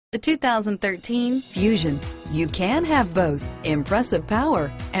The 2013 Fusion. You can have both impressive power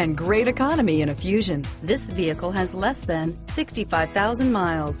and great economy in a Fusion. This vehicle has less than 65,000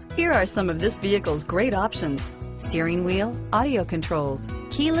 miles. Here are some of this vehicle's great options: steering wheel audio controls,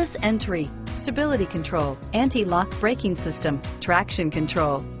 keyless entry, stability control, anti-lock braking system, traction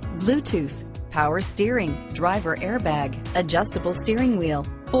control, Bluetooth, power steering, driver airbag, adjustable steering wheel,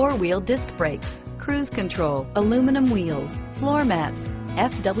 four-wheel disc brakes, cruise control, aluminum wheels, floor mats,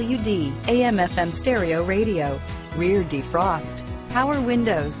 FWD, AM/FM stereo radio, rear defrost, power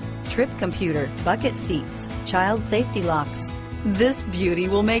windows, trip computer, bucket seats, child safety locks. This beauty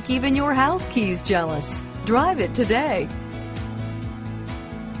will make even your house keys jealous. Drive it today.